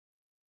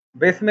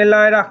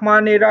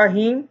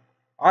Bismillahirrahmanirrahim.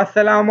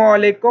 Assalamu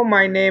alaikum.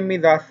 My name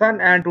is Hassan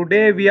and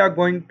today we are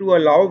going to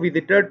allow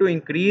visitor to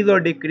increase or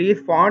decrease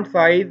font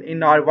size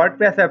in our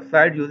WordPress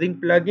website using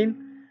plugin.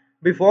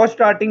 Before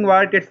starting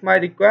work, it's my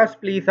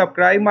request, please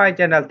subscribe my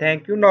channel.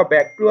 Thank you. Now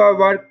back to our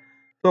work.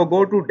 So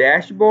go to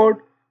dashboard.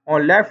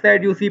 On left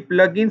side you see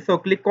plugin. So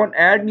click on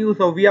add new.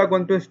 So we are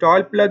going to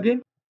install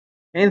plugin.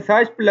 In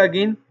search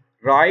plugin,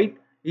 write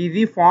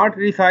easy font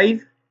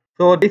resize.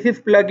 So this is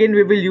plugin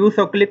we will use.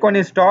 So click on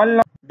install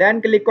now. Then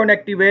click on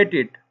activate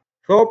it.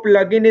 So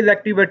plugin is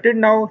activated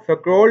now.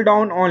 Scroll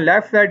down on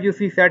left side you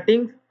see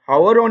settings.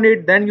 Hover on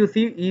it, then you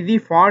see easy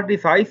font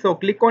resize. So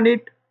click on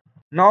it.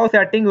 Now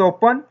settings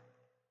open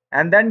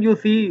and then you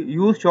see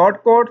use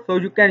shortcode. So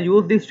you can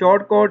use this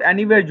shortcode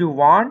anywhere you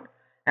want.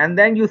 And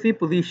then you see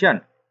position.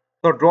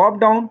 So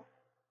drop down.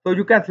 So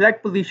you can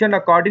select position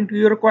according to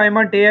your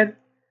requirement here.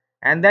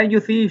 And then you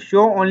see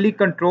show only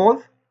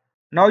controls.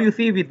 Now you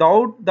see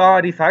without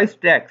the resize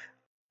text.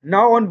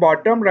 Now on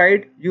bottom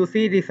right you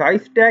see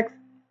resize text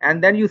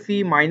and then you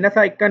see minus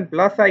icon,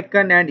 plus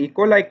icon and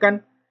equal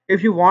icon.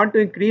 If you want to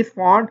increase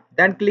font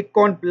then click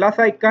on plus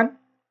icon,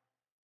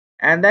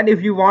 and then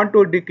if you want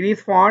to decrease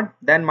font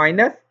then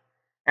minus,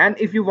 and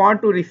if you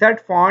want to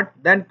reset font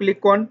then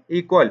click on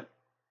equal.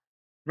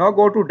 Now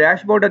go to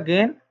dashboard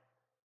again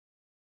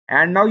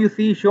and now you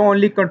see show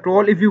only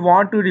control. If you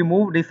want to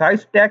remove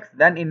resize text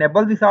then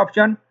enable this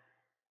option.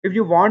 If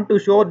you want to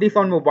show this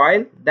on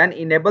mobile then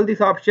enable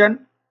this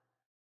option.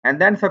 And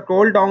then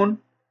scroll down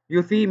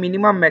you see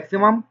minimum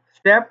maximum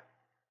step,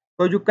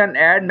 so you can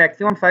add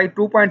maximum size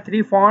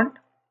 2.3 font.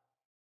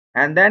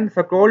 And then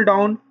scroll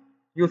down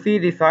you see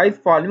resize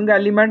following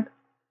element,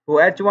 so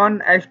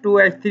h1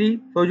 h2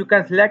 h3, so you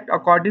can select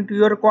according to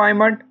your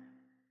requirement.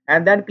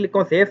 And then click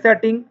on save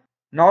setting.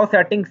 Now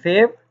setting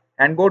save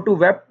and go to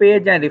web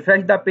page and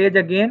refresh the page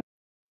again.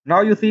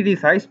 Now you see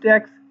resize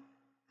text,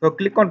 so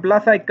click on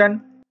plus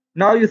icon.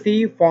 Now you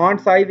see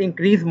font size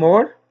increase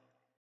more.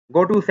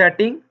 Go to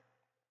setting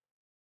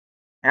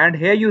and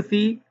here you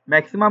see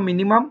maximum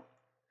minimum,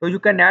 so you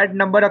can add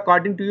number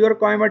according to your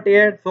requirement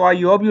here. So I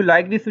hope you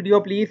like this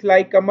video. Please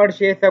like, comment,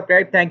 share,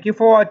 subscribe. Thank you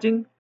for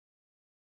watching.